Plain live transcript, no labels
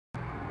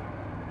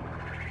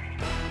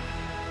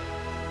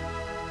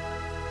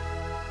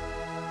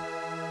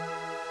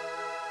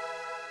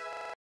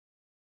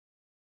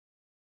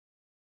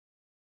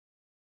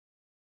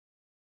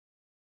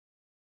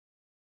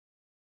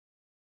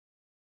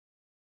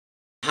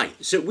Hi,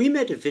 so we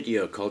made a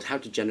video called How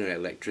to Generate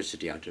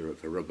Electricity Out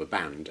of a Rubber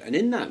Band, and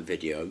in that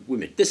video we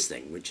made this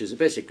thing, which is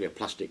basically a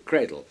plastic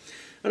cradle,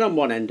 and on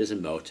one end is a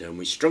motor, and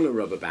we strung a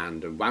rubber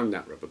band and wound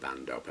that rubber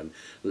band up and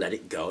let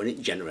it go, and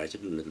it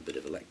generated a little bit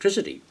of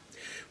electricity,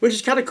 which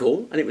is kind of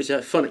cool, and it was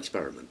a fun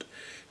experiment.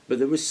 But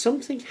there was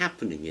something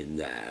happening in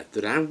there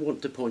that I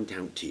want to point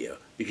out to you,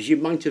 because you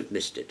might have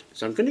missed it.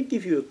 So I'm going to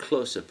give you a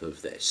close-up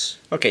of this.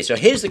 Okay, so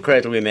here's the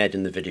cradle we made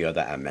in the video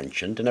that I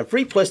mentioned, and I've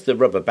replaced the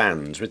rubber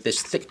bands with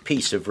this thick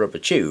piece of rubber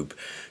tube,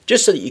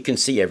 just so that you can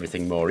see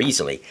everything more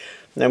easily.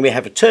 Now we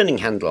have a turning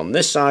handle on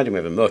this side, and we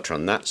have a motor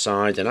on that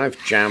side, and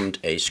I've jammed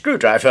a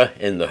screwdriver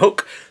in the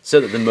hook so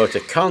that the motor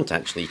can't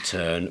actually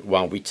turn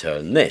while we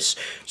turn this.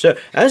 So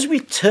as we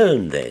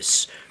turn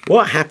this,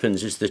 what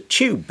happens is the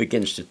tube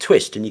begins to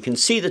twist, and you can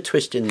see the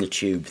twist in the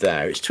tube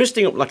there. It's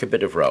twisting up like a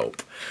bit of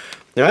rope.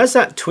 Now as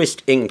that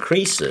twist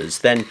increases,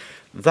 then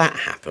that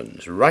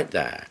happens right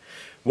there.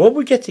 What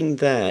we're getting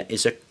there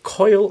is a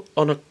coil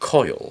on a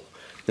coil.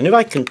 And if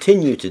I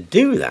continue to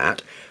do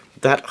that,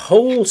 that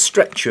whole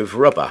stretch of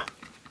rubber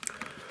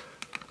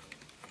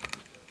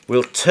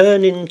will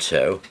turn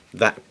into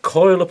that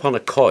coil upon a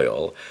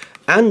coil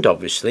and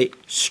obviously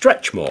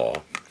stretch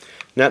more.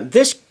 Now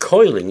this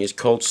coiling is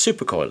called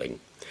supercoiling.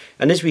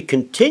 And as we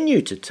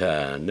continue to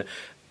turn,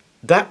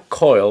 that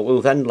coil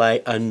will then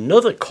lay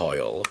another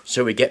coil,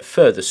 so we get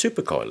further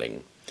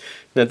supercoiling.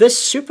 Now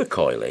this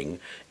supercoiling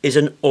is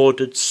an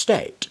ordered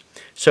state.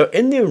 So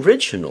in the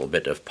original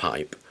bit of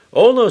pipe,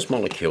 all those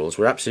molecules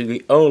were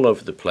absolutely all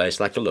over the place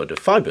like a load of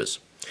fibres.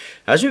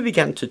 As we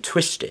began to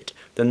twist it,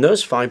 then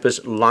those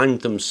fibres lined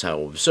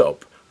themselves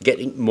up,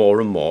 getting more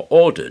and more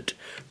ordered.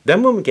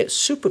 Then when we get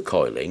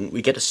supercoiling,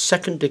 we get a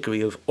second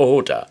degree of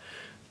order.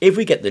 If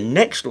we get the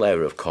next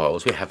layer of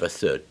coils, we have a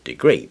third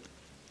degree.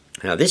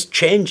 Now this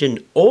change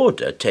in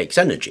order takes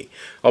energy.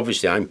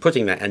 Obviously I'm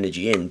putting that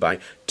energy in by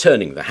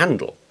turning the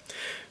handle.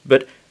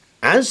 But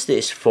as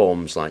this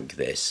forms like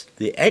this,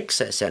 the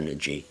excess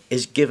energy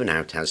is given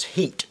out as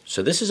heat.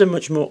 So this is a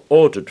much more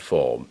ordered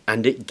form,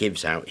 and it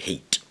gives out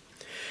heat.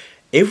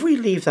 If we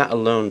leave that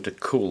alone to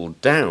cool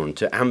down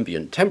to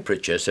ambient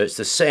temperature, so it's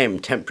the same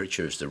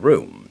temperature as the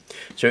room,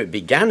 so it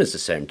began as the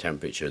same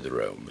temperature as the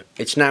room,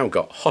 it's now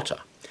got hotter.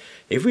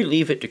 If we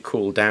leave it to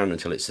cool down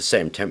until it's the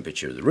same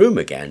temperature of the room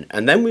again,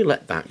 and then we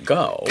let that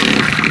go,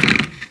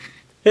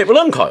 it will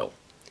uncoil.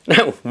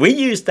 Now, we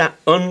use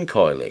that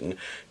uncoiling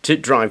to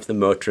drive the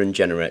motor and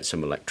generate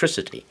some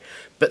electricity,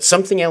 but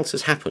something else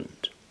has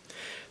happened.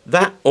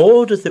 That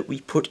order that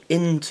we put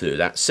into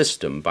that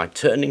system by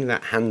turning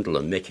that handle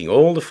and making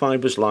all the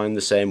fibres line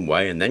the same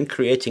way and then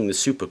creating the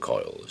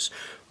supercoils,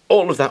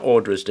 all of that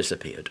order has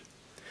disappeared.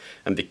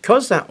 And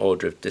because that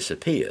order has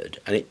disappeared,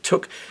 and it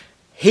took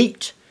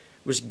heat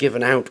was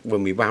given out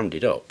when we wound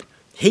it up,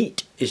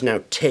 heat is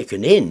now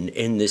taken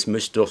in this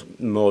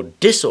more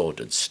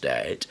disordered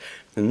state,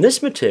 and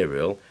this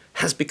material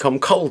has become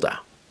colder.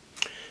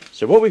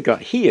 So what we've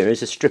got here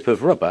is a strip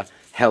of rubber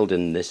held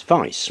in this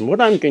vise, and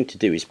what I'm going to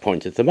do is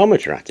point a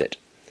thermometer at it.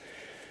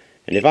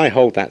 And if I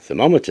hold that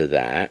thermometer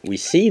there, we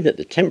see that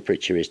the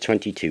temperature is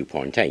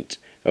 22.8.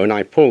 When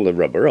I pull the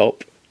rubber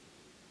up,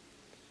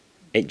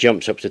 it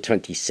jumps up to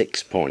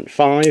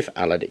 26.5.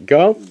 I let it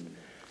go,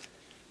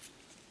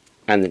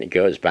 and then it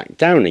goes back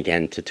down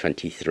again to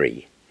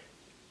 23.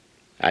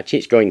 Actually,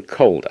 it's going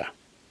colder.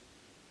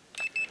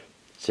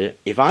 So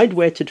if I'd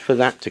waited for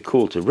that to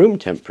cool to room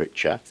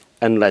temperature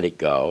and let it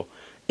go,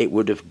 it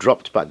would have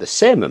dropped by the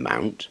same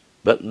amount,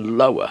 but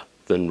lower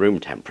than room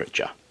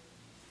temperature.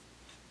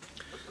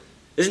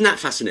 Isn't that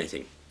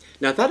fascinating?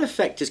 Now that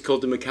effect is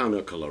called the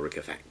mechanocaloric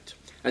effect.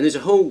 And there's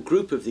a whole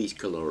group of these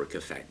caloric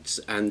effects,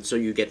 and so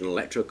you get an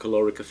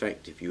electrocaloric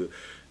effect if you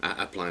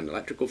apply an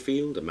electrical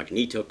field, a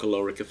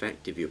magnetocaloric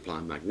effect if you apply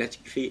a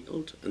magnetic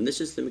field, and this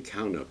is the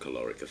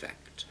mechanocaloric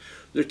effect.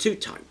 There are two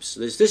types.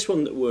 There's this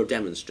one that we're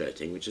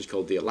demonstrating, which is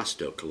called the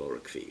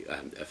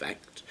elastocaloric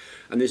effect,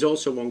 and there's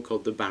also one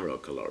called the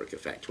barocaloric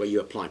effect, where you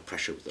apply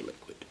pressure with the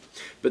liquid.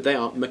 But they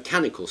are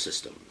mechanical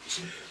systems,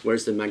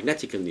 whereas the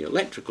magnetic and the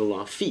electrical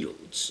are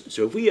fields.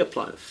 So if we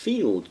apply a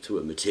field to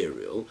a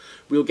material,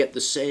 we'll get the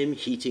same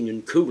heating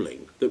and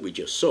cooling that we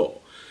just saw.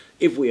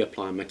 If we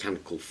apply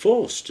mechanical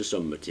force to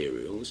some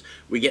materials,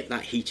 we get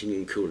that heating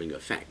and cooling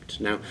effect.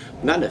 Now,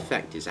 that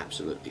effect is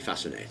absolutely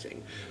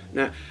fascinating.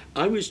 Now,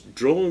 I was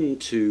drawn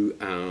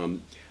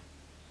to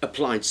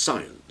applied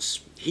science.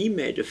 He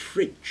made a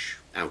fridge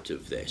out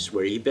of this,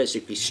 where he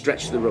basically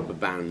stretched the rubber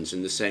bands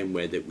in the same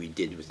way that we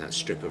did with that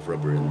strip of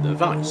rubber in the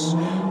vise,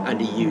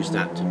 and he used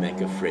that to make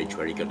a fridge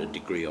where he got a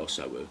degree or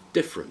so of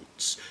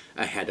difference.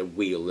 I had a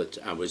wheel that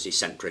was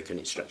eccentric, and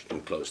it stretched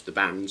and closed the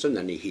bands, and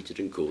then he heated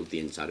and cooled the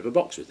inside of a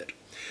box with it.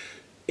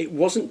 It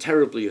wasn't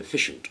terribly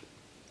efficient,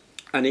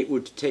 and it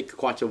would take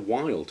quite a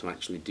while to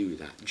actually do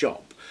that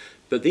job,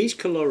 but these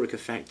caloric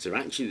effects are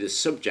actually the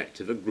subject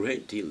of a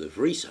great deal of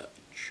research.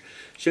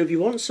 So if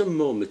you want some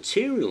more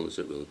materials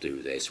that will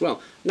do this,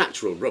 well,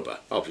 natural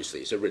rubber,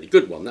 obviously, is a really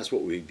good one. That's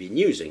what we've been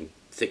using,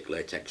 thick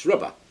latex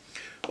rubber.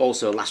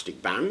 Also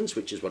elastic bands,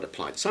 which is what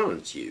Applied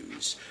Science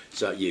used.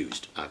 So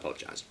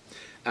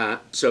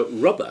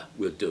rubber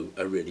will do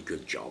a really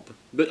good job,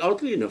 but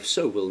oddly enough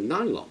so will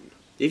nylon.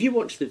 If you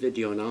watch the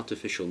video on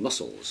artificial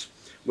muscles,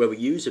 where we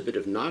use a bit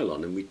of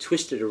nylon and we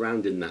twist it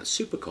around in that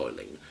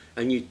supercoiling,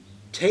 and you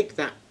take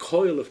that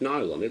coil of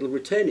nylon, it'll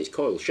retain its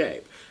coil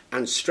shape,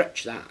 and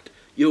stretch that,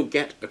 you'll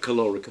get a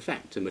caloric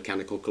effect, a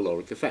mechanical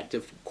caloric effect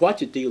of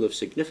quite a deal of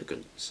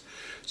significance.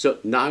 So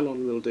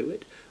nylon will do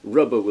it,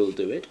 rubber will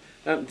do it,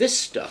 this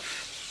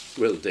stuff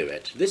will do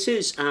it. This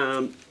is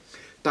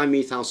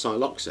dimethyl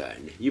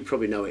siloxane. You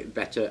probably know it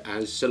better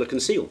as silicon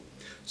seal.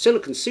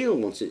 Silicon seal,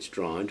 once it's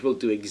dried, will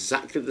do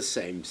exactly the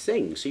same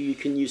thing, so you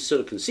can use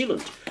silicon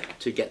sealant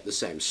to get the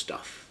same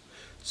stuff.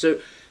 So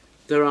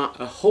there are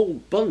a whole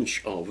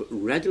bunch of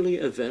readily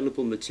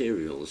available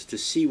materials to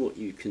see what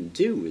you can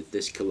do with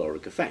this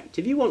caloric effect.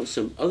 If you want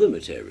some other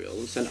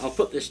materials, then I'll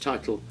put this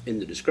title in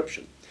the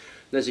description.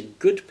 There's a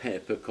good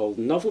paper called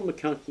Novel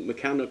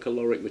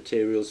Mechanocaloric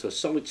Materials for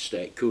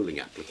Solid-State Cooling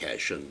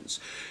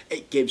Applications.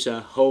 It gives a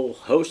whole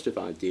host of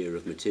ideas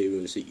of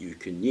materials that you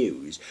can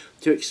use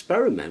to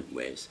experiment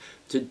with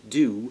to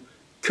do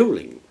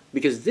cooling,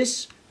 because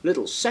this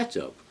little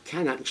setup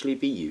can actually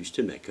be used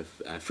to make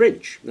a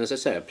fridge. And as I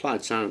say,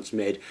 Applied Science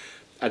made,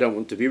 I don't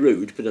want to be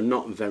rude, but a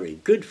not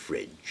very good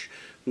fridge.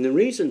 And the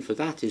reason for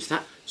that is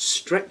that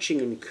stretching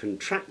and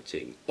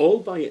contracting all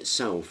by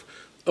itself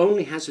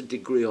only has a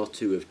degree or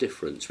two of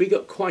difference. We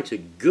got quite a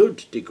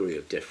good degree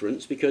of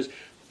difference because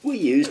we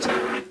used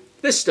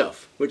this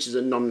stuff, which is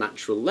a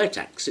non-natural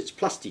latex. It's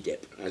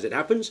Plastidip, as it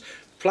happens.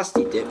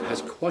 Plastidip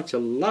has quite a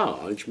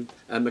large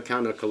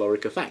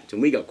mechanocaloric effect,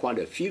 and we got quite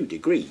a few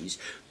degrees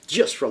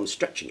just from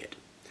stretching it.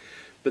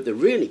 But the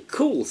really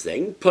cool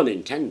thing, pun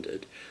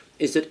intended,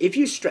 is that if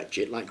you stretch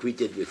it like we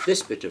did with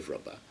this bit of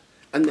rubber,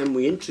 and then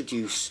we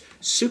introduce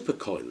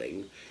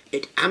supercoiling,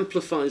 it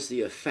amplifies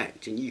the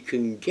effect, and you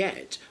can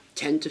get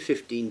 10 to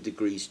 15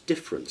 degrees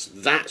difference.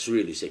 That's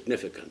really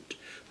significant.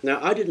 Now,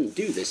 I didn't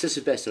do this. This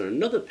is based on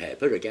another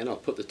paper. Again, I'll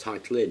put the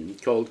title in,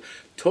 called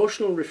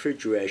Torsional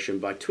Refrigeration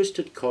by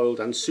Twisted, Coiled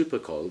and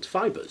Supercoiled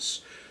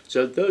Fibers.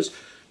 So those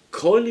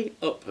coiling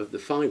up of the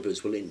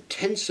fibers will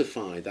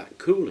intensify that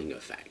cooling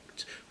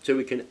effect. So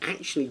we can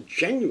actually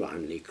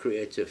genuinely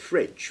create a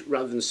fridge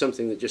rather than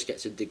something that just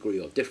gets a degree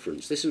of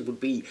difference. This would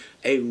be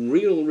a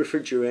real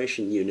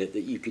refrigeration unit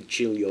that you could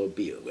chill your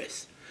beer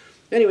with.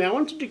 Anyway, I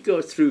wanted to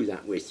go through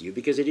that with you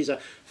because it is a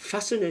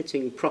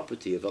fascinating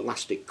property of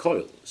elastic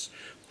coils.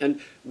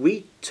 And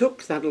we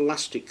took that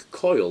elastic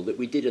coil that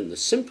we did in the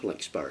simple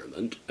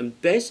experiment,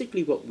 and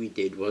basically what we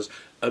did was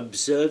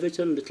observe it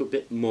a little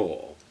bit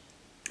more.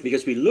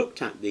 Because we looked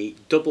at the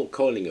double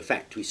coiling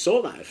effect. We saw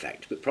that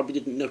effect, but probably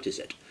didn't notice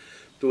it.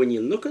 But when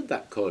you look at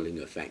that coiling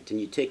effect and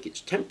you take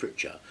its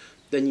temperature,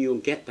 then you'll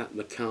get that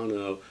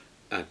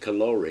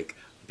mechanocaloric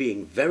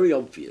being very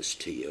obvious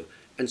to you.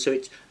 And so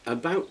it's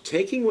about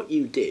taking what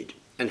you did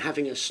and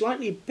having a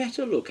slightly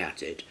better look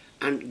at it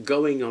and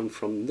going on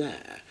from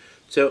there.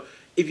 So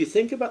if you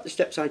think about the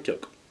steps I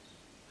took,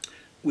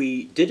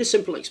 we did a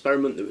simple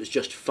experiment that was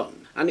just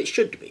fun, and it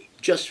should be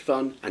just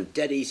fun and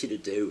dead easy to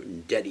do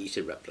and dead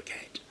easy to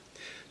replicate.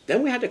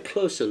 Then we had a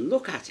closer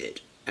look at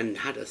it and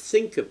had a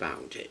think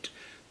about it.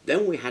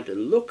 Then we had a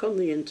look on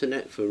the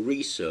internet for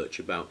research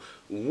about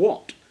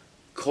what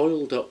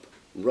coiled up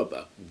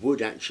rubber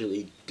would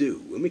actually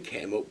do, and we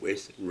came up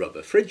with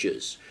rubber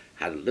fridges.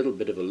 Had a little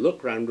bit of a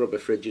look around rubber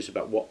fridges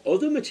about what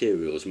other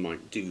materials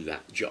might do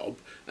that job,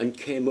 and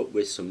came up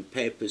with some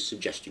papers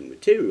suggesting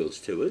materials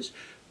to us,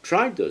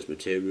 tried those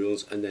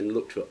materials, and then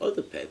looked for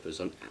other papers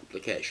on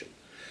application.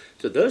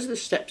 So those are the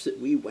steps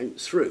that we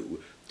went through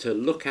to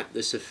look at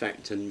this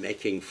effect and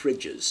making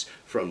fridges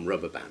from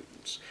rubber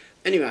bands.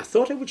 Anyway, I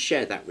thought I would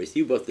share that with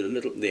you, both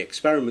the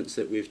experiments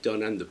that we've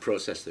done and the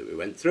process that we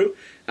went through.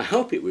 I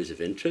hope it was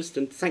of interest,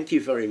 and thank you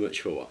very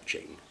much for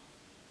watching.